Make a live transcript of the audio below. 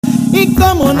Y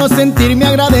cómo no sentirme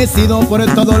agradecido por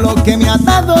todo lo que me ha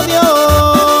dado Dios,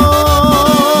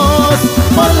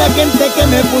 por la gente que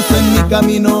me puso en mi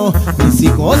camino. Mis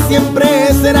hijos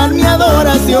siempre serán mi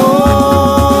adoración.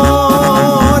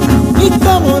 Y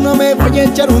cómo no me voy a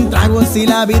echar un trago si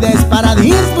la vida es para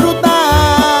disfrutar.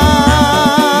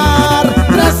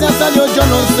 Gracias a Dios yo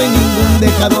no soy ningún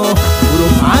dejado, puro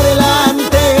para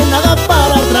adelante, nada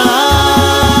para atrás.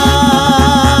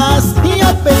 Y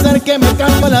a pesar que me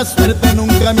cambia la suerte,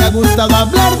 nunca me ha gustado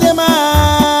hablar de más.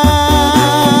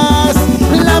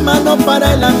 La mano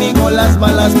para el amigo, las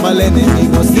balas para el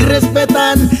enemigo. Si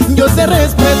respetan, yo sé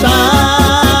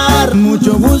respetar.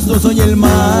 Mucho gusto, soy el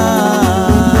Max.